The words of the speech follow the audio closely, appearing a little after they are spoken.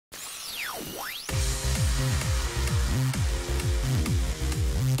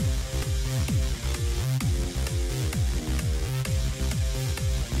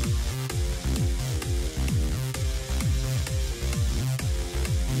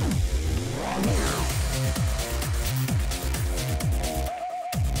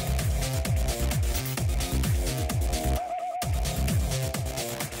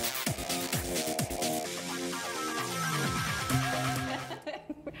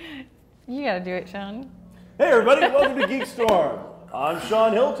You gotta do it, Shawn. Hey everybody, welcome to GeekStorm. I'm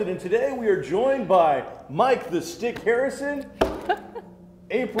Shawn Hilton, and today we are joined by Mike the Stick Harrison,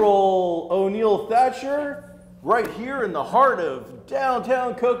 April O'Neil Thatcher, right here in the heart of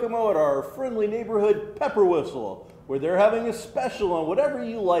downtown Kokomo at our friendly neighborhood Pepper Whistle, where they're having a special on whatever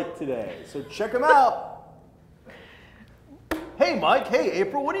you like today. So check them out. Hey Mike, hey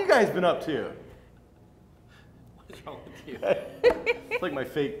April, what have you guys been up to? What's wrong with you? It's like my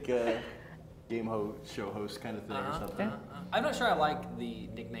fake show host kind of thing or something. I'm not sure I like the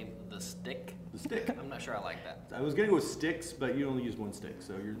nickname The Stick. The Stick. I'm not sure I like that. I was gonna go with Sticks, but you only used one stick,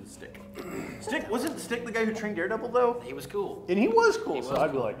 so you're the Stick. Stick, wasn't Stick the guy who trained Daredevil though? He was cool. And he was cool, He so was I'd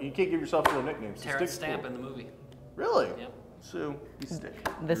be cool. like, you can't give yourself real nicknames. So Terrence Stick's Stamp cool. in the movie. Really? Yep. So he's Stick.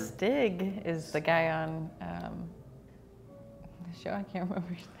 The Stig is the guy on the show. I can't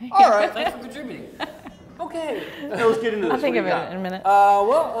remember his name. All right. Thanks for contributing. Okay. Now let's get into this. I'll think What of do it you got? in a minute.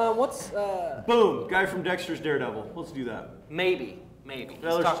 What's Boom, guy from Dexter's Daredevil. Let's do that. maybe. Now He's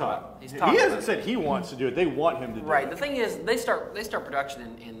let's talking talk. about- he's He talking hasn't about- said he wants to do it. They want him to do Right. it. The thing is, they start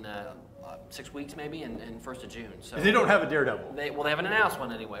production in 6 weeks maybe, in 1st of June. So They don't have a Daredevil. they haven't announced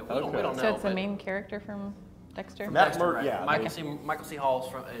one anyway. We don't know. So it's the but- main character from Dexter? From Matt Dexter, Murray, right. yeah. Michael C.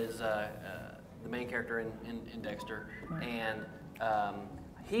 Hall is the main character in Dexter, and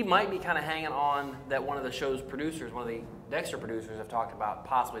he might be kind of hanging on that one of the show's producers, one of the Dexter producers, have talked about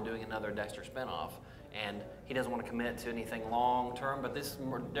possibly doing another Dexter spinoff, and he doesn't want to commit to anything long term. But this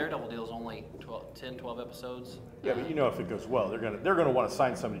Daredevil deal is only 12 episodes. Yeah, but you know if it goes well, they're gonna want to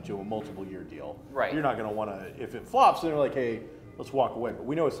sign somebody to a multiple year deal. Right. You're not gonna want to. If it flops, then they're like, hey, let's walk away. But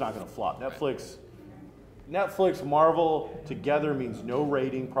we know it's not gonna flop. Netflix, Marvel together means no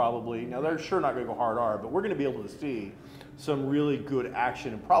rating probably. Now they're sure not gonna go hard R, but we're gonna be able to see some really good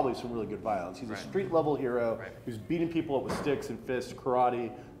action and probably some really good violence. He's a street level hero who's beating people up with sticks and fists,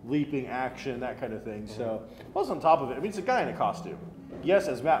 karate, leaping action, that kind of thing. So plus on top of it, I mean, it's a guy in a costume. Yes,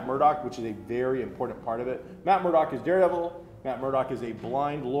 as Matt Murdock, which is a very important part of it. Matt Murdock is Daredevil. Matt Murdock is a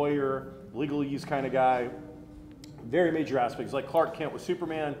blind lawyer, legalese kind of guy. Very major aspects, like Clark Kent with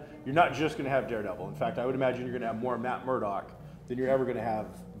Superman. You're not just going to have Daredevil. In fact, I would imagine you're going to have more Matt Murdock than you're ever going to have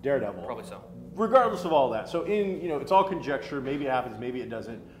Daredevil. Probably so. Regardless of all that. So it's all conjecture. Maybe it happens, maybe it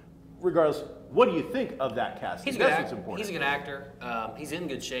doesn't. Regardless, what do you think of that casting? That's what's important. He's a good actor. He's in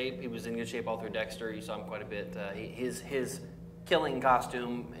good shape. He was in good shape all through Dexter. You saw him quite a bit. His killing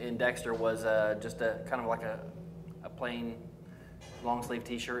costume in Dexter was just a kind of like a plain long sleeve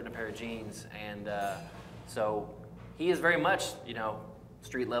T-shirt and a pair of jeans, and so he is very much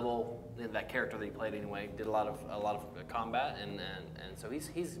street level. That character that he played anyway did a lot of combat, and so he's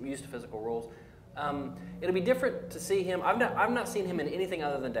used to physical roles. It'll be different to see him. I've not seen him in anything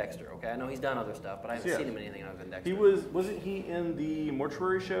other than Dexter. Okay, I know he's done other stuff, but I haven't seen him in anything other than Dexter. Wasn't he in the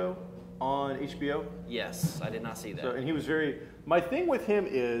Mortuary Show on HBO? Yes, I did not see that. So, and he was my thing with him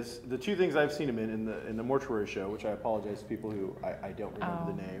is the two things I've seen him in the Mortuary Show, which I apologize to people who I don't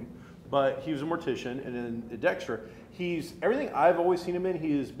remember the name, but he was a mortician, and in Dexter, everything I've always seen him in,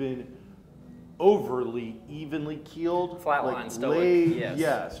 he has been overly evenly keeled, flatline, stoic. laid,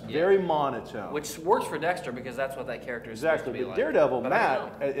 Yes, very monotone. Which works for Dexter because that's what that character is Exactly, supposed to be but like. Daredevil, But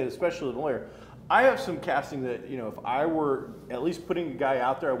Matt, especially the lawyer, I have some casting that, if I were at least putting a guy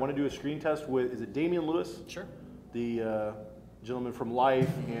out there, I want to do a screen test with, is it Damian Lewis? Sure. The gentleman from Life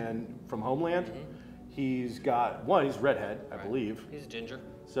and from Homeland. He's got, he's redhead, I believe. He's a ginger.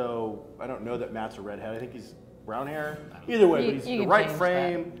 So I don't know that Matt's a redhead. I think he's brown hair. Either way, but he's you the can right change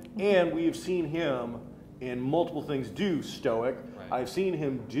frame, and we've seen him in multiple things do stoic. Right. I've seen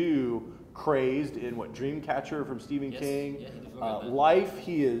him do crazed in Dreamcatcher from Stephen King. Yeah, he did really good.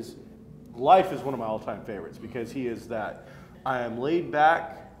 Life is one of my all-time favorites because he is that I am laid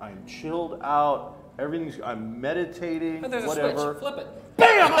back, I'm chilled out, I'm meditating, But there's whatever. a switch. Flip it.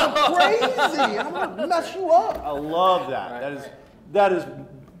 Bam! I'm crazy. I'm gonna mess you up. I love that. That is,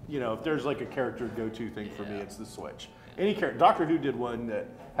 if there's like a character go-to thing for me, it's the switch. Any character. Doctor Who did one that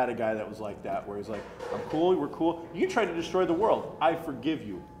had a guy that was like that, where he's like, "I'm cool. We're cool. You try to destroy the world. I forgive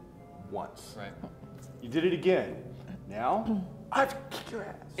you, once. Right. You did it again. Now I have to kick your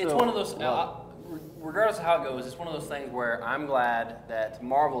ass." It's So, one of those. love regardless of how it goes, it's one of those things where I'm glad that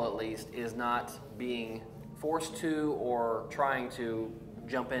Marvel, at least, is not being forced to or trying to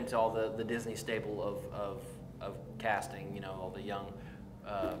jump into all the Disney stable of casting. You know, all the young,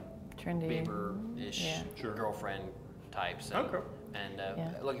 Trendy. Bieber-ish girlfriend types. And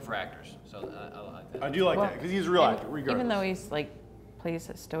looking for actors. So I like that. I do like that because he's a real actor, regardless. Even though he's like plays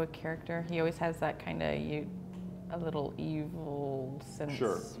a stoic character, he always has that kind of a little evil sense.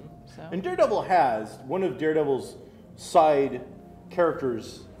 Sure. So. And Daredevil has one of Daredevil's side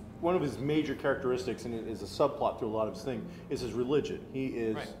characters. One of his major characteristics, and it is a subplot through a lot of his thing, is his religion. He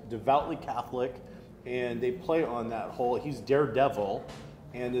is devoutly Catholic, and they play on that whole. He's Daredevil,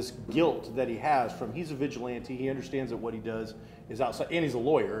 and this guilt that he has from he's a vigilante. He understands that what he does is outside, and he's a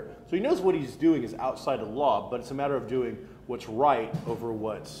lawyer, so he knows what he's doing is outside of the law. But it's a matter of doing what's right over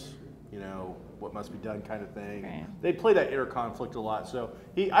what's what must be done, kind of thing. Right. They play that inner conflict a lot. So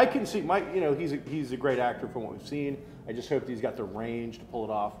I can see he's a great actor from what we've seen. I just hope that he's got the range to pull it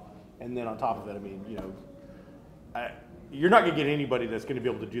off. And then on top of it, I mean, you're not going to get anybody that's going to be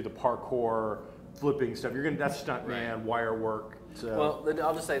able to do the parkour, flipping stuff. That's stunt man, wire work. So. Well,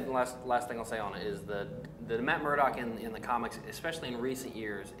 I'll just say the last thing I'll say on it is the Matt Murdock in the comics, especially in recent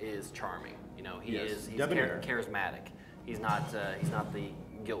years, is charming. You know, he's charismatic. He's not the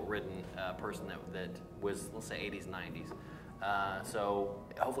guilt-ridden person that was, let's say, 80s, 90s. So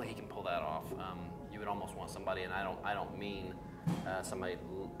hopefully he can pull that off. You would almost want somebody, and I don't mean somebody.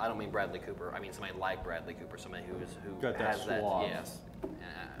 I don't mean Bradley Cooper. I mean somebody like Bradley Cooper, somebody who got that has suave. that. Yes.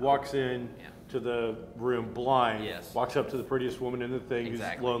 Walks in to the room blind. Yes. Walks up to the prettiest woman in the thing who's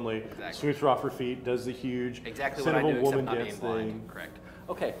lonely. Sweeps her off her feet. Does the huge exactly what I do, woman except not dance being blind. thing. Correct.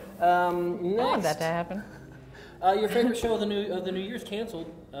 Okay. Next. I want that to happen. Your favorite show of the New Year's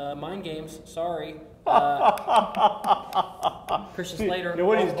canceled. Mind Games. Sorry. Christian Slater.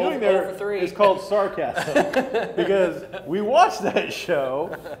 What he's doing there is called sarcasm. Because we watched that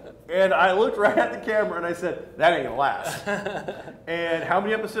show, and I looked right at the camera and I said, that ain't gonna last. And how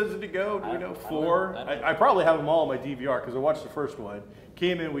many episodes did it go? Do we know? 4? I probably have them all on my DVR because I watched the first one.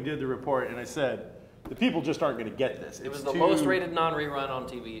 Came in, we did the report, and I said, the people just aren't going to get this. It was the lowest rated non-rerun on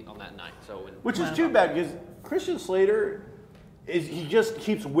TV on that night. Which is too bad because Christian Slater he just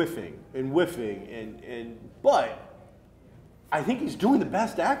keeps whiffing, but I think he's doing the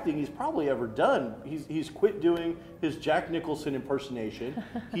best acting he's probably ever done. He's quit doing his Jack Nicholson impersonation.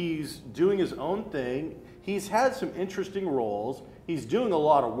 He's doing his own thing. He's had some interesting roles. He's doing a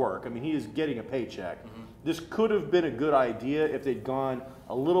lot of work. I mean, he is getting a paycheck. Mm-hmm. This could have been a good idea if they'd gone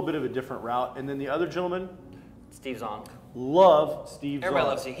a little bit of a different route. And then the other gentleman? Steve Zahn. Love Steve Zahn. Everybody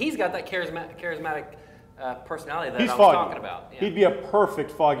loves Steve. He's got that charismatic personality that I was Foggy. talking about. Yeah. He'd be a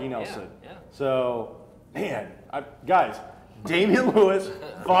perfect Foggy Nelson. Yeah. So, man, guys, Damian Lewis,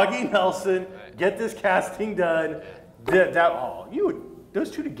 Foggy Nelson, get this casting done.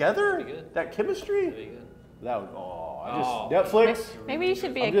 Those two together? That chemistry? That'd be good. That would, Netflix. Maybe you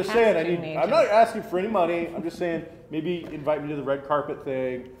should be I'm a just saying, casting I'm not asking for any money. I'm just saying, maybe invite me to the red carpet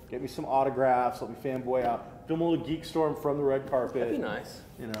thing, get me some autographs, let me fanboy out, film a little GeekStorm from the red carpet. That'd be nice.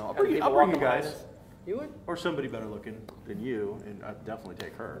 I'll bring you guys. You would? Or somebody better looking than you, and I'd definitely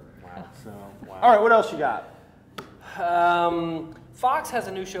take her. Wow. So, all right, what else you got? Fox has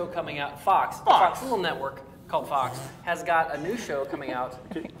a new show coming out. Fox, little network called Fox, has got a new show coming out.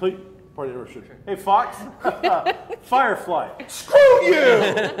 Please, pardon the interruption. Hey, Fox, Firefly. Screw you!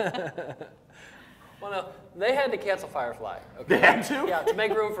 Well, no, they had to cancel Firefly. Okay? They had to? Yeah, to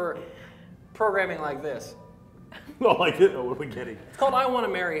make room for programming like this. Oh, like it? Oh, what are we getting? It's called I Want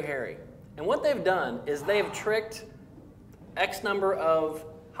to Marry Harry. And what they've done is they've tricked X number of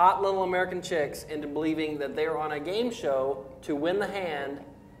hot little American chicks into believing that they're on a game show to win the hand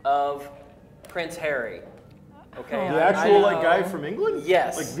of Prince Harry. Okay. The actual guy from England?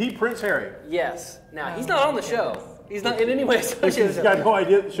 Yes. Like the Prince Harry. Yes. Now he's not on the show. He's not in any way associated. He's got no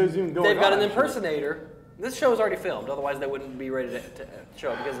idea the show's even going on. They've got an impersonator. This show is already filmed, otherwise they wouldn't be ready to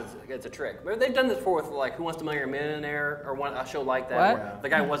show because it's a trick. But they've done this before with like Who Wants to Marry a Millionaire or a show like that. Where the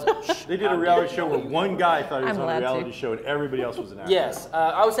guy wasn't. They did a reality show where one guy thought he was on a reality show and everybody else was an actor. Yes,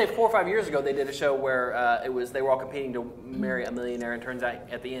 I would say 4 or 5 years ago they did a show where they were all competing to marry a millionaire, and turns out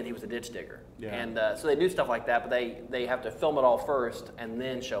at the end he was a ditch digger. Yeah. And so they do stuff like that, but they have to film it all first and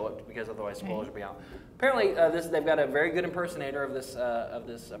then show it because otherwise spoilers will be out. Apparently, they've got a very good impersonator of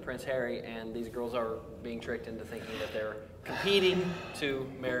this Prince Harry, and these girls are being tricked into thinking that they're competing to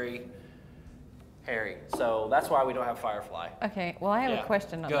marry Harry. So that's why we don't have Firefly. Okay, well, I have a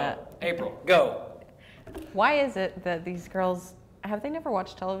question on that. April, go. Why is it that these girls have they never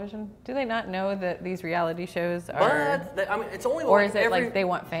watched television? Do they not know that these reality shows are? But I mean, it's only Or like is it like they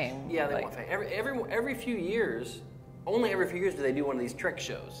want fame? Yeah, they like, want fame. Every few years, only every few years do they do one of these trick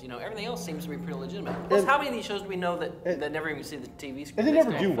shows. You know, everything else seems to be pretty legitimate. Plus, how many of these shows do we know that never even see the TV screen? And they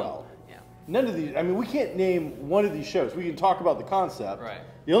never do well. Yeah. None of these. I mean, we can't name one of these shows. We can talk about the concept. Right.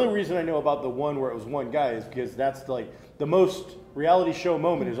 The only reason I know about the one where it was one guy is because that's like the most reality show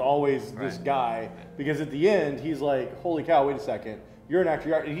moment is always this guy. Because at the end, he's like, "Holy cow! Wait a second. You're an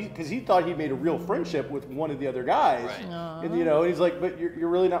actor." Because he thought he made a real friendship with one of the other guys. Right. And and he's like, "But you're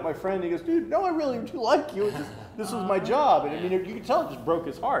really not my friend." He goes, "Dude, no, I really do like you. It's just, this was my job." And I mean, you can tell it just broke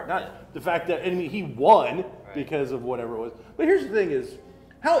his heart. Not the fact that he won because of whatever it was. But here's the thing: is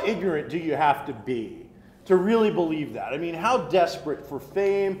how ignorant do you have to be to really believe that? I mean, how desperate for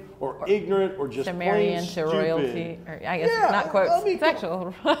fame or ignorant or just to marry plain into stupid. royalty? Or I guess it's not quotes. I mean, it's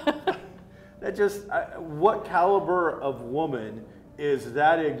actual. That just what caliber of woman is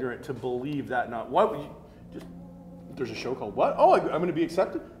that ignorant to believe that? Not why would you just? There's a show called what? Oh, I'm going to be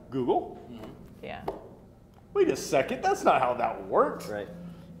accepted. Google. Yeah. Wait a second. That's not how that works. Right.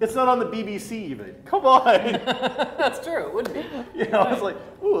 It's not on the BBC even. Come on. That's true. It wouldn't be. I was like,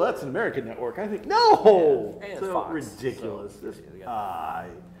 ooh, that's an American network. I think no. Yeah. And So Fox, ridiculous. so-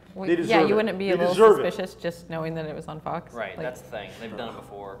 They deserve yeah, you it. wouldn't be They a little deserve it. suspicious just knowing that it was on Fox. Right. Like, That's the thing. They've done it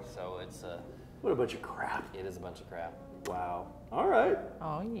before, so it's What a bunch of crap. it is a bunch of crap. Wow. All right.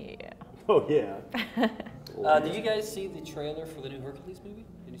 oh yeah. Oh yeah. Did you guys see the trailer for the new Hercules movie?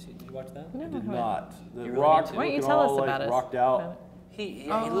 Did you watch that? No, Did no, not. The You really Rock need to. Why don't you looking tell all, us about like, it? rocked out. He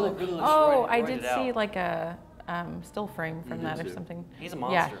really looks Oh, roided I did see out. like a still frame from that or too. something. He's a Yeah,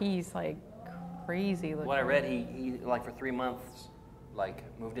 monster. he's like crazy looking. What I read, he like for 3 months, like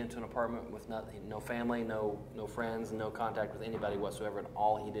moved into an apartment with no family, no friends, no contact with anybody whatsoever, and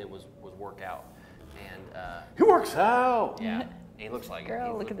all he did was work out. And He works out. yeah, he looks like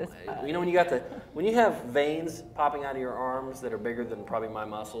Girl, he look at this butt. You know when you have veins popping out of your arms that are bigger than probably my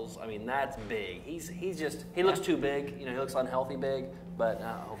muscles. I mean that's big. He looks too big. He looks unhealthy big, but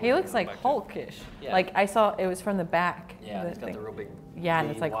hopefully He looks he'll like come back to it. Hulkish. Yeah. Like I saw it was from the back. Yeah, he's got the real big. Yeah, and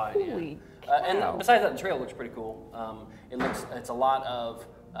it's lean like wide, holy. And cow. besides that, the trailer looks pretty cool. It's a lot of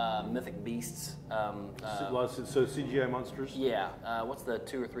mythic beasts. So CGI monsters. Yeah, what's the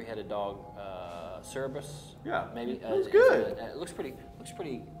 2 or 3 headed dog? Cerberus. Yeah, maybe. looks good. It looks pretty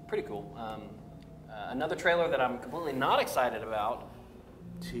cool. Another trailer that I'm completely not excited about.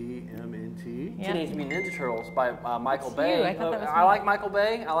 TMNT. Yeah. Teenage Mutant Ninja Turtles by Michael It's Bay. you. I thought that was I me. like Michael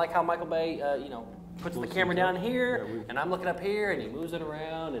Bay. I like how Michael Bay, puts the Close camera things down up. here, Yeah, and I'm looking up here, and he moves it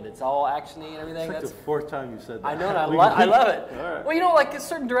around, and it's all actiony and everything. It's like the 4th time you said that. I know, and I love it. All right. Well, like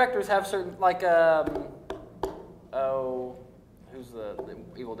certain directors have certain, like, who's the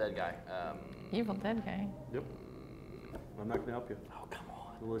Evil Dead guy? Evil Dead guy. Yep. I'm not gonna help you. Oh, come on.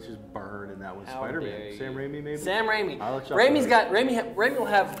 Well, let's just burn in that one. How dare Spider-Man. you. Sam Raimi, maybe. Sam Raimi. I'll let y'all Raimi will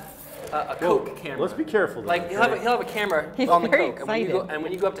have a Coke camera. Let's be careful. Like he'll have a camera He's on the very Coke, excited. and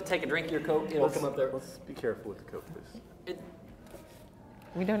when you go up to take a drink of your Coke, it'll come up there. Let's be careful with the Coke, please.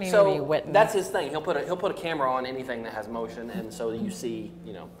 We don't even be So witness. that's his thing. He'll put a camera on anything that has motion, and so you see,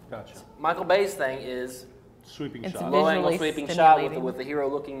 Gotcha. Michael Bay's thing is Sweeping It's shot. low angle Visually sweeping shot stimulating. with the hero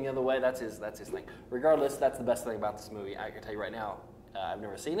looking the other way. That's his thing. Regardless, that's the best thing about this movie. I can tell you right now. I've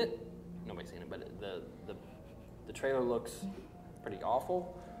never seen it. Nobody's seen it, but the trailer looks pretty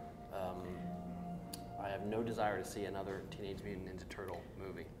awful. I have no desire to see another Teenage Mutant Ninja Turtle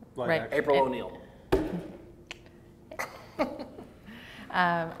movie. Live Right. action. April O'Neil.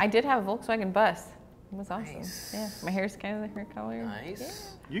 I did have a Volkswagen bus. It was awesome. Nice. Yeah, my hair's kind of her color.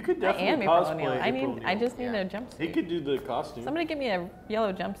 Nice. You could Yeah. I am definitely April cosplay O'Neil. April I O'Neil. just need Yeah. a jumpsuit. He could do the costume. Somebody give me a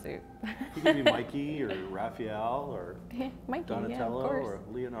yellow jumpsuit. He could be Mikey or Raphael or Yeah, Mikey, yeah, of Donatello course. or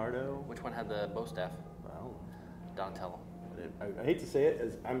Leonardo. Which one had the bow staff? I don't know. Donatello. I hate to say it,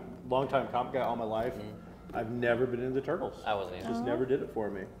 as I'm a longtime comic guy all my life. I've never been into Turtles. I wasn't either. Just never did it for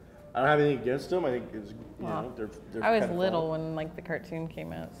me. I don't have anything against them. I think it's they're I was kinda little fun. when like the cartoon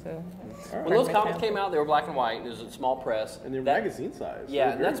came out, so. When those comics came out, they were black and white. It was a small press. And they're That- magazine size. Yeah,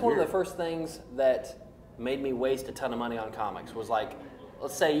 They're and that's very one of the weird. first things that made me waste a ton of money on comics. Was like,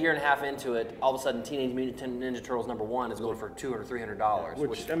 let's say a year and a half into it, all of a sudden Teenage Mutant Ninja Turtles #1 is going for $200 or $300,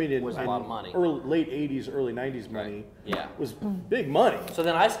 which I mean, was a lot of money. Late '80s, early '90s money. Yeah. was big money. So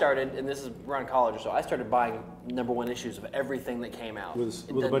then I started, and this is around college or so, I started buying #1 issues of everything that came out. With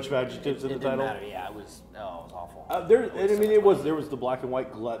It a bunch didn't- of adjectives in the it didn't title? matter. Yeah, it was awful. There was the black and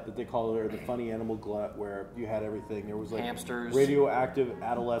white glut that they call it, or the funny animal glut, where you had everything. There was like Hamsters. radioactive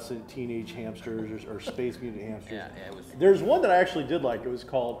adolescent teenage hamsters or space mutant hamsters. Yeah, it was. There's one that I actually did like. It was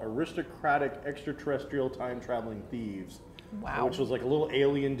called Aristocratic Extraterrestrial Time Traveling Thieves. Wow. which was like a little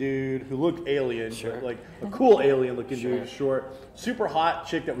alien dude who looked alien, Sure. but like a cool alien looking Sure. dude, short, super hot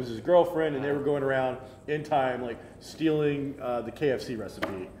chick that was his girlfriend, and they were going around in time like stealing the KFC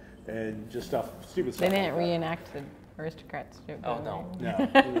recipe and just stupid They stuff. didn't like that. reenact the Aristocrats joke. Oh, did no.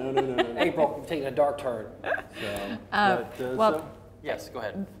 they? No. April, you're taking a dark turn. So, well, so, Yes, go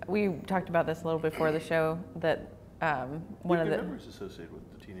ahead. We talked about this a little before the show that one of the. memories associated with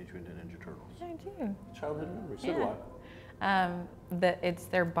the Teenage Mutant Ninja Turtles. I do. Childhood memories. So Yeah. do I. That it's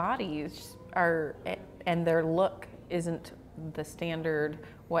their bodies are and their look isn't the standard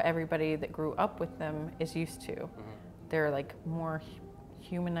what everybody that grew up with them is used to. They're like more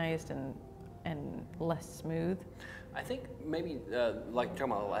humanized and less smooth. I think maybe like you're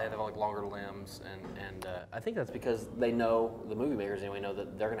talking about, I have like longer limbs, and I think that's because they know, the movie makers anyway know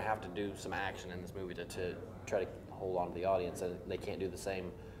that they're going to have to do some action in this movie to try to hold on to the audience, and they can't do the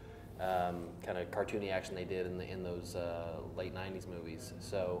same kind of cartoony action they did in those late '90s movies.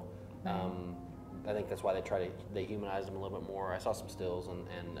 So I think that's why they humanize them a little bit more. I saw some stills and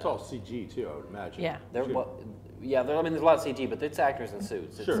It's all CG too, I would imagine. Yeah. I mean, there's a lot of CG, but it's actors in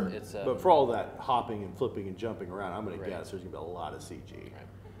suits. It's, Sure. It's, but for all that hopping and flipping and jumping around, I'm going to Right. guess there's going to be a lot of CG.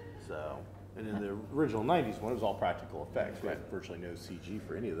 So, and in the original '90s one, it was all practical effects. We had virtually no CG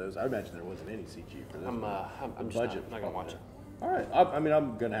for any of those. I imagine there wasn't any CG for this. I'm just budget. not going to watch it. All right. I mean,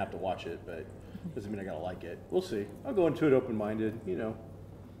 I'm going to have to watch it, but doesn't mean I got to like it. We'll see. I'll go into it open-minded. You know.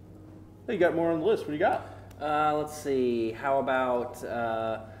 Hey, you got more on the list? What do you got? Let's see. How about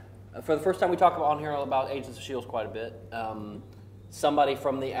for the first time we talk about on here about Agents of S.H.I.E.L.D. quite a bit. Somebody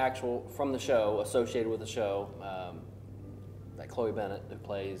from the show associated with the show, that Chloe Bennett who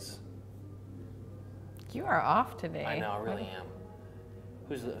plays. You are off today. I know, I really am.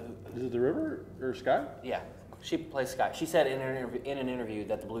 Who's the? Is it the River or Sky? Yeah, she plays Sky. She said in an interview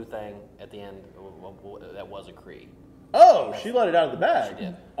that the blue thing at the end that was a Kree. Oh, she let it out of the bag. She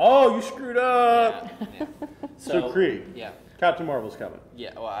did. Oh, you screwed up. Yeah. So Kree. Yeah. Captain Marvel's coming.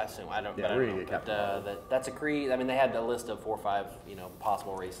 Yeah, well, I assume. I don't. Yeah, but I we're don't gonna know. get But, Captain that's a Kree. I mean, they had a list of 4 or 5,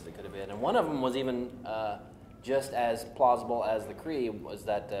 possible races it could have been, and one of them was even just as plausible as the Kree was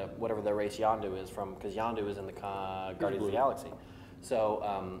that whatever the race Yondu is from, because Yondu is in the Guardians of the Galaxy.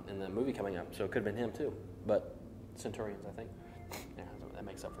 So in the movie coming up, so it could have been him too. But Centurions, I think. Yeah, that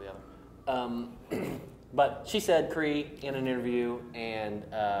makes up for the other. But she said Kree in an interview, and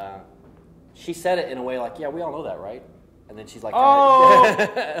she said it in a way like, "Yeah, we all know that, right?" And then she's like,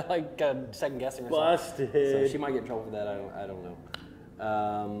 second guessing herself. Busted. So she might get in trouble for that. I don't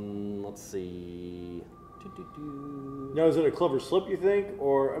know. Let's see. Now, is it a clever slip, you think?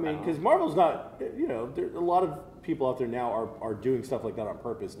 Or, I mean, because Marvel's not, there, a lot of people out there now are doing stuff like that on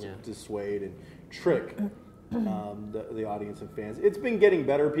purpose to dissuade and trick the audience and fans. It's been getting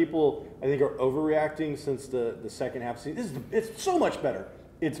better. People, I think, are overreacting since the second half season. It's so much better.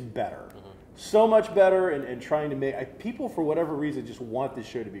 It's better. So much better, and trying to make people, for whatever reason, just want this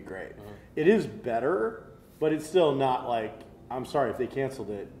show to be great. It is better, but it's still not like, I'm sorry if they canceled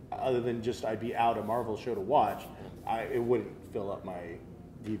it, other than just I'd be out a Marvel show to watch. It wouldn't fill up my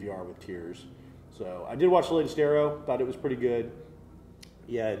DVR with tears. So I did watch the latest Arrow, thought it was pretty good.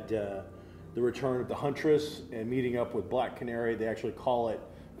 You had the return of the Huntress and meeting up with Black Canary. They actually call it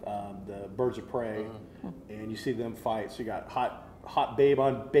the Birds of Prey, and you see them fight. So you got hot babe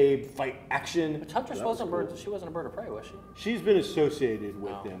on babe fight action. But Huntress wasn't a bird. She wasn't a bird of prey, was she? She's been associated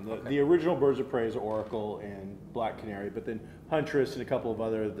with them. Okay. The original Birds of Prey is Oracle and Black Canary, but then Huntress and a couple of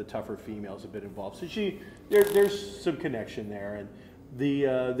other the tougher females have been involved. So there's some connection there, and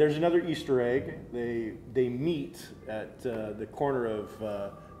there's another Easter egg. They meet at the corner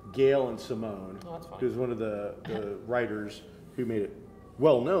of Gail and Simone, who's one of the writers who made it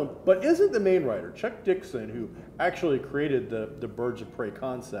well known, but isn't the main writer. Chuck Dixon, who actually created the Birds of Prey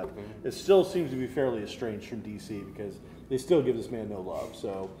concept, it still seems to be fairly estranged from DC because they still give this man no love.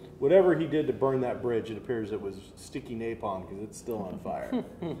 So whatever he did to burn that bridge, it appears it was sticky napalm because it's still on fire.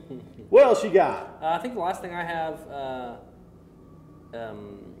 What else you got? I think the last thing I have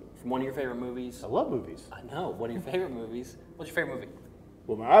from one of your favorite movies. I love movies. I know. One of your favorite movies. What's your favorite movie?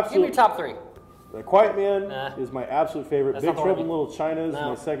 Well, my Give me absolute your top 3. The Quiet Man Nah. is my absolute favorite. That's Big not the one Trouble in Little China is No.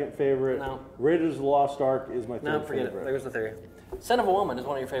 my second favorite. No. Raiders of the Lost Ark is my No, third forget favorite. it. There's the theory. Son of a Woman is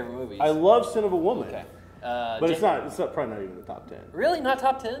one of your favorite movies. I love Sin of a Woman, Okay. but it's not probably not even the top 10. Really? Not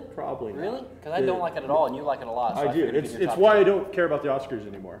top 10? Probably not. Really? Because I don't like it at all, and you like it a lot. So I do. figured it'd be It's in your top why 10. I don't care about the Oscars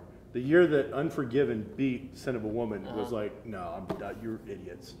anymore. The year that Unforgiven beat Sin of a Woman was like, no, you're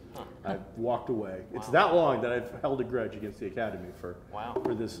idiots. I walked away. It's that long that I've held a grudge against the Academy for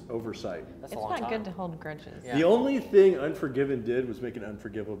this oversight. That's It's a long not time. good to hold grudges. Yeah. The only thing Unforgiven did was make an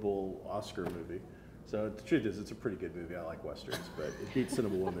unforgivable Oscar movie. So the truth is, it's a pretty good movie. I like westerns, but it beats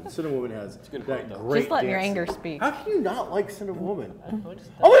Cinema Woman. Cinema Woman has good that point, though. great. Just letting your dancing. anger speak. How can you not like Cinema Woman? I'm gonna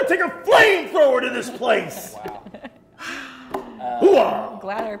take a flamethrower to this place. Wow. Hoo-ah!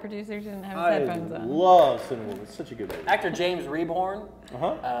 Glad our producer didn't have his I headphones on. love Cinema Woman. It's such a good movie. Actor James Rebhorn,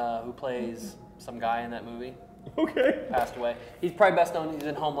 Uh-huh. who plays some guy in that movie, Okay. passed away. He's probably best known. He's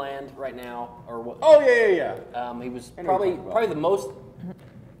in Homeland right now, or what? Oh yeah. He was I know what you're talking about. probably the most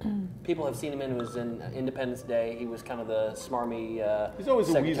people have seen him in was in Independence Day. He was kind of the smarmy. He's always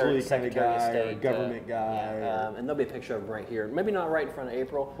a Weasley kind of guy, State, or a government guy. Yeah, and there'll be a picture of him right here. Maybe not right in front of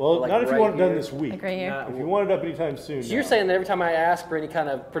April. Well, but like not if right you want it done here. this week. Like right here? Not- If you want it up anytime soon. So you're no. saying that every time I ask for any kind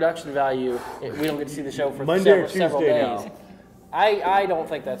of production value, we don't get to see the show for Monday or several Tuesday days. now. I don't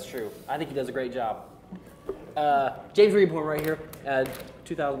think that's true. I think he does a great job. James Rebhorn right here,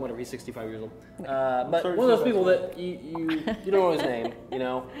 2000, whatever, he's 65 years old. But sorry, one of those so people that's that you don't know his name, you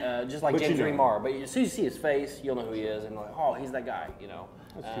know, just like But you James know. Remar. But as soon as you see his face, you'll know who he is, and like, oh, he's that guy, you know.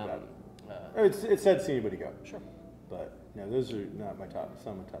 That's too bad. It's sad to see anybody go. Sure. But no, those are not my top.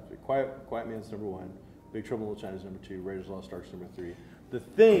 Some of my top three. Quiet Man's number 1. Big Trouble in Little China's number 2. Raiders of the Lost Ark's number 3. The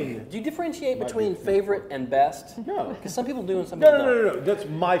Thing. Do you differentiate Might be between number favorite 4. and best? No. Because some people do and some people don't. No. That's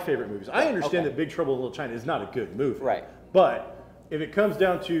my favorite movies. I understand Okay. that Big Trouble in Little China is not a good movie. Right. But if it comes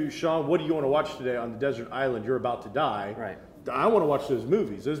down to, Shawn, what do you want to watch today on the desert island? You're about to die. Right. I want to watch those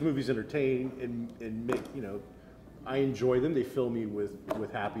movies. Those movies entertain and make, you know, I enjoy them. They fill me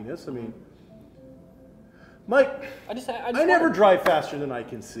with happiness. I mean, Mike, I just I never drive faster than I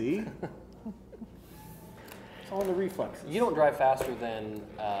can see. It's all in the reflexes. You don't drive faster than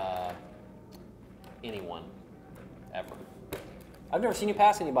anyone, ever. I've never seen you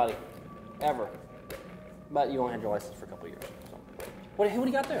pass anybody, ever. But you only had your license for a couple of years. So. What do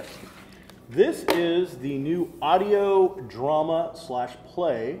you got there? This is the new audio drama /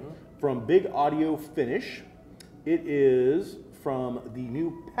 play from Big Audio Finish. It is from the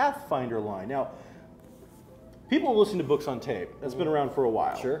new Pathfinder line. Now, people listen to books on tape. That's been around for a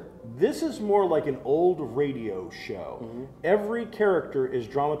while. Sure. This is more like an old radio show. Every character is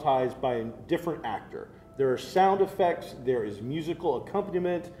dramatized by a different actor. There are sound effects, there is musical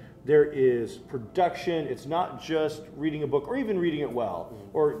accompaniment, there is production. It's not just reading a book or even reading it well,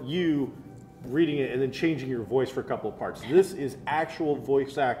 or you reading it and then changing your voice for a couple of parts. This is actual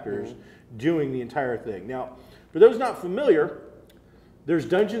voice actors doing the entire thing. Now, for those not familiar, there's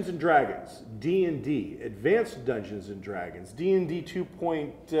Dungeons and Dragons, D&D, Advanced Dungeons and Dragons, D&D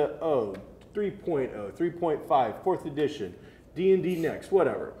 2.0, 3.0, 3.5, 4th edition, D&D Next,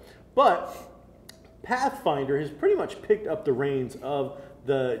 whatever. But Pathfinder has pretty much picked up the reins of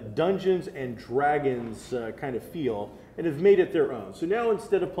the Dungeons and Dragons kind of feel and have made it their own. So now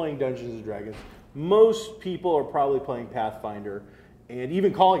instead of playing Dungeons and Dragons, most people are probably playing Pathfinder and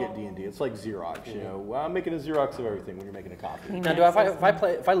even calling it D&D. It's like Xerox, you know. Well, I'm making a Xerox of everything when you're making a copy. Now,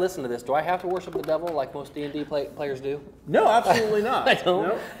 if I listen to this, do I have to worship the devil like most D&D players do? No, absolutely not. I don't.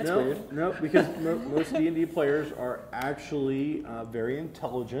 No, That's no, weird. no, because most D&D players are actually very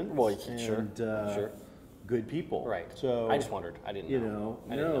intelligent Well, and sure. good people. Right. So I just wondered. I didn't know. You know,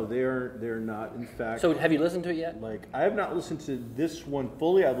 I didn't know. they're not. In fact, So have you listened to it yet? like I have not listened to this one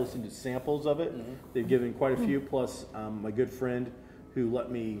fully. I've listened to samples of it. They've given quite a few. Plus, my good friend who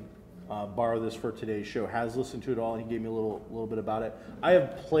let me borrow this for today's show has listened to it all, and he gave me a little bit about it. I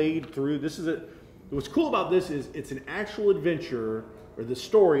have played through. What's cool about this is it's an actual adventure, or the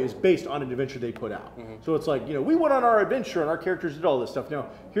story is based on an adventure they put out. So it's like, you know, we went on our adventure and our characters did all this stuff. Now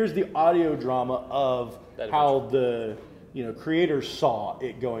here's the audio drama of how the creators saw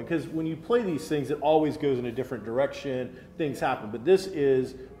it going. Because when you play these things, it always goes in a different direction. Things happen, but this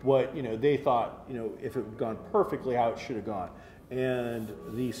is what they thought. If it had gone perfectly, how it should have gone. And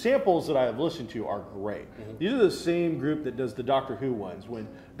the samples that I have listened to are great. These are the same group that does the Doctor Who ones. When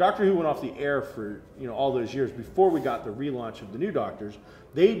Doctor Who went off the air for all those years before we got the relaunch of the new Doctors,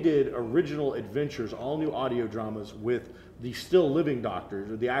 they did original adventures, all new audio dramas with the still living Doctors,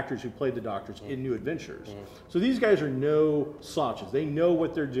 or the actors who played the Doctors in New Adventures. So these guys are no slouches. They know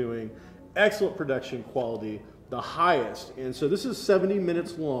what they're doing. Excellent production quality, the highest. And so this is 70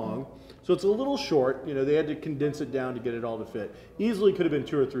 minutes long. So it's a little short. They had to condense it down to get it all to fit. Easily could have been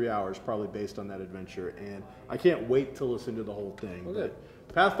 2 or 3 hours, probably based on that adventure. And I can't wait to listen to the whole thing. Well, good.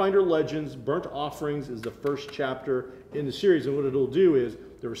 But Pathfinder Legends, Burnt Offerings is the first chapter in the series. And what it'll do is,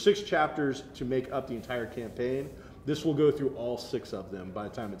 there were 6 chapters to make up the entire campaign. This will go through all 6 of them by the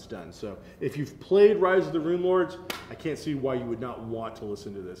time it's done. So if you've played Rise of the Rune Lords, I can't see why you would not want to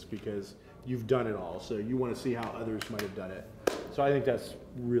listen to this, because you've done it all. So you want to see how others might have done it. So I think that's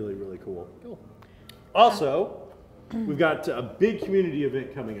really, really cool. Cool. Also, we've got a big community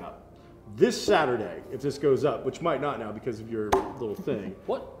event coming up. this Saturday, if this goes up, which might not now because of your little thing.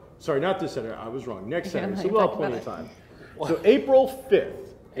 What? Sorry, not this Saturday. I was wrong. Next Yeah, Saturday. no, So you're we'll have talking plenty of about time. So April 5th.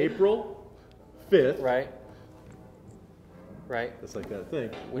 April 5th. Right. Right. That's like that thing.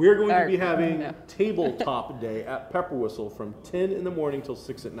 We're going to be having no. tabletop day at Pepper Whistle from 10 in the morning till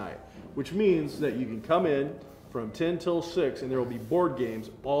 6 at night, which means that you can come in from 10 till 6 and there will be board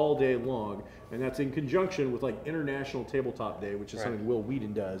games all day long. And that's in conjunction with like International Tabletop Day, which is something Will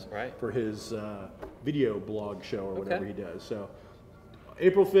Whedon does for his video blog show or whatever he does. So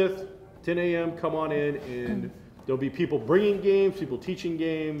April 5th, 10 a.m., come on in, and there'll be people bringing games, people teaching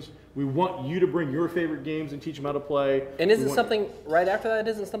games. We want you to bring your favorite games and teach them how to play. And isn't something right after that?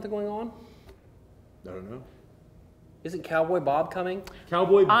 Isn't something going on? I don't know. Isn't Cowboy Bob coming?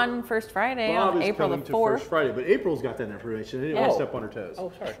 Cowboy On First Friday, Bob on is April the coming to 4th. First Friday, but April's got that information. I didn't want to step on her toes.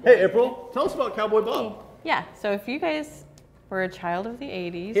 Oh, sorry. Hey, April, tell us about Cowboy Bob. Yeah, so if you guys were a child of the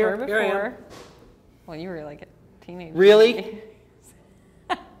 80s Here- or here I am. before, well, you were like a teenager. Really?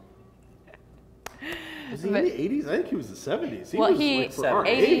 Was he in the 80s? I think he was the 70s. Well, was he like for our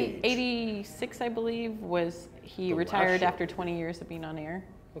 80, age. 86, I believe, was he The retired last after 20 years of being on air.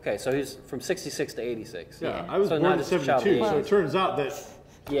 Okay, so he's from 66 to 86. Yeah, I was So born not in just a child 72, of so the it turns out that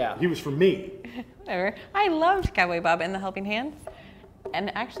Yeah. he was from me. Whatever. I loved Cowboy Bob and the Helping Hands.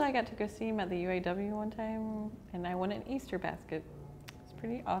 And actually, I got to go see him at the UAW one time, and I won an Easter basket. It's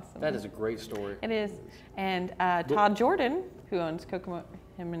pretty awesome. That is a great story. It is. And Todd Jordan, who owns Kokomo,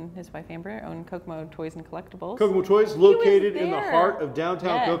 him and his wife Amber own Kokomo Toys and Collectibles. Kokomo Toys, located in the there. heart of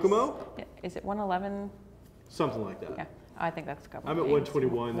downtown Yes. Kokomo? Is it 111? Something like that. Yeah, I think that's Kokomo. I'm at James.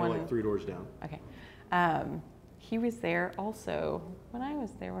 121, they're like 3 doors down. Okay. He was there also when I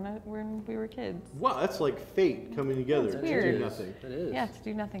was there when we were kids. Wow, that's like fate coming together to weird. do nothing. It is. Yeah, to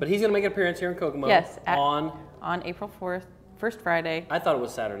do nothing. But he's going to make an appearance here in Kokomo. Yes, on. on April 4th, first Friday. I thought it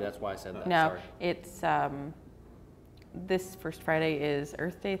was Saturday. That's why I said that. No, Sorry. it's this first Friday is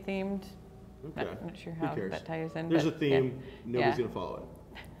Earth Day themed. Okay. Not sure Who how cares? that ties in. There's a but theme, yeah. nobody's Yeah. going to follow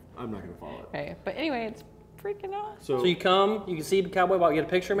it. I'm not going to follow it. Right. But anyway, it's freaking awesome. So you come, you can see Cowboy Bob, get a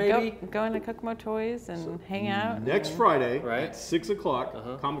picture maybe? Go into Kokomo Toys and hang out. Next and- Friday Right. at 6 o'clock,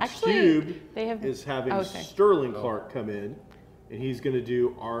 Comics Actually, Cube they have- is having oh, okay. Sterling Clark come in, and he's going to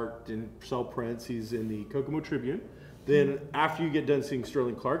do art and sell prints. He's in the Kokomo Tribune. Then after you get done seeing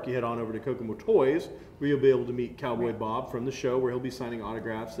Sterling Clark, you head on over to Kokomo Toys, where you'll be able to meet Cowboy Bob from the show, where he'll be signing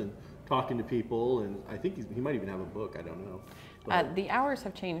autographs and talking to people. And I think he might even have a book. I don't know. But The hours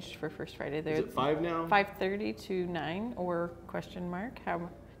have changed for First Friday. is They're it 5 now? 5:30 to 9 or question mark.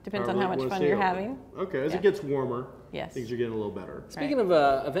 Depends on However how you much wanna fun stay you're open. having. Okay, as Yeah. it gets warmer, Yes. things are getting a little better. Speaking of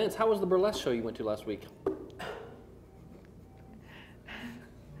events, how was the burlesque show you went to last week?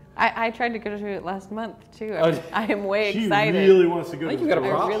 I tried to go to it last month too. Oh, I am way She excited. really wants to go I to think the you got a I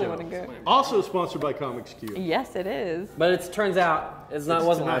burlesque really show. want to go. Also sponsored by Comics Cube. Yes, it is. But it turns out it wasn't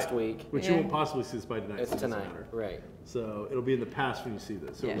tonight, last week. Which Yeah. you won't possibly see this by tonight. It's so it doesn't tonight. matter. Right. So it'll be in the past when you see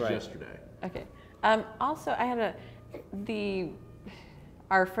this. So it was Right. yesterday. Okay. Also, I had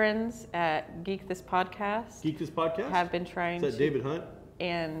our friends at Geek This Podcast Geek This Podcast? have been trying Is that to, David Hunt?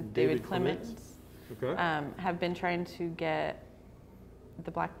 and David David Clements, Okay. have been trying to get the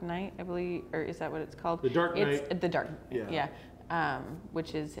Black Knight, I believe, or is that what it's called? The Dark It's Knight. the Dark. Yeah.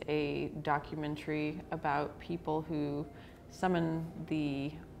 Which is a documentary about people who summon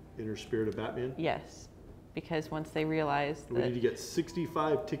the Inner Spirit of Batman. yes, because once they realize We need to that get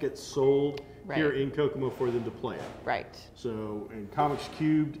 65 tickets sold here Right. in Kokomo for them to play it. right. So, and Comics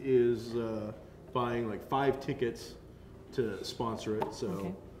Cubed is buying like 5 tickets to sponsor it. So,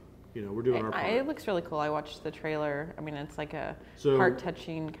 Okay. you know, we're doing our part. It looks really cool. I watched the trailer. I mean, it's like a So-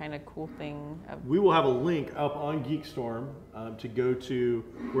 heart-touching kind of cool thing. We will have a link up on GeekStorm to go to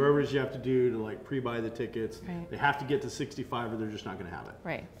wherever it is you have to do to like pre-buy the tickets. Right. They have to get to 65 or they're just not going to have it.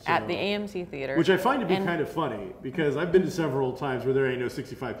 Right. So- At the AMC theater. Which I find to be And- kind of funny because I've been to several times where there ain't no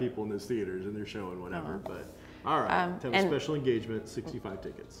 65 people in those theaters and they're showing whatever. But all right, to have a and- special engagement, 65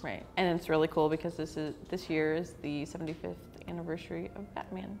 tickets. Right. And it's really cool because this year is the 75th anniversary of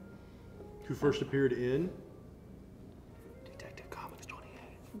Batman. Who first appeared in? Detective Comics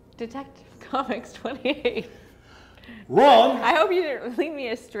 28. Detective Comics 28. Wrong. I hope you didn't lead me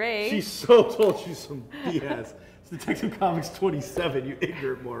astray. She so told you some BS. It's Detective Comics 27. You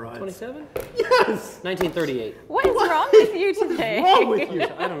ignorant morons. 27? Yes. 1938. What is wrong with you today? What's wrong with you?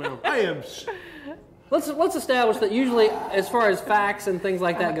 I don't know. I am. Let's establish that usually, as far as facts and things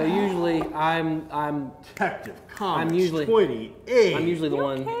like that go, usually I'm Detective Comics usually- 28. usually the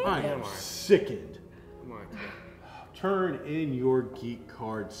one. okay? I am sickened. Turn in your geek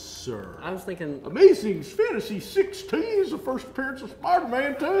card, sir. I was thinking. Amazing Fantasy 16 is the first appearance of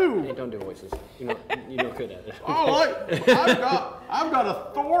Spider-Man 2. Hey, don't do voices. You're not good at it. I've got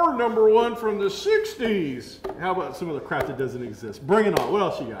a Thor #1 from the 60s. How about some of the crap that doesn't exist? Bring it on. What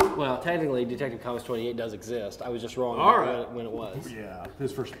else you got? Well, technically, Detective Comics 28 does exist. I was just wrong All about right. when it was. Yeah,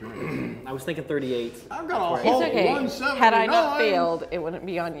 his first appearance. I was thinking 38. I've got a It's whole okay. 179. Had I not failed, it wouldn't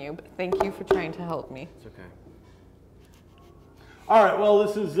be on you. But thank you for trying to help me. It's okay. All right, well,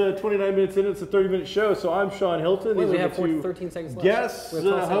 this is 29 minutes in. It's a 30-minute show, so I'm Shawn Hilton. Wait, These we are have the two 13 seconds left. guests, We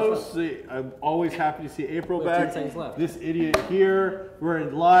have 12 seconds hosts. I'm always happy to see April We have 10 back. seconds left. This idiot here. We're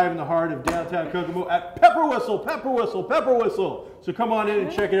live in the heart of downtown Kokomo at Pepper Whistle, Pepper Whistle, Pepper Whistle. So come on in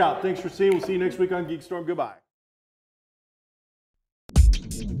and check it out. Thanks for seeing. We'll see you next week on GeekStorm. Goodbye.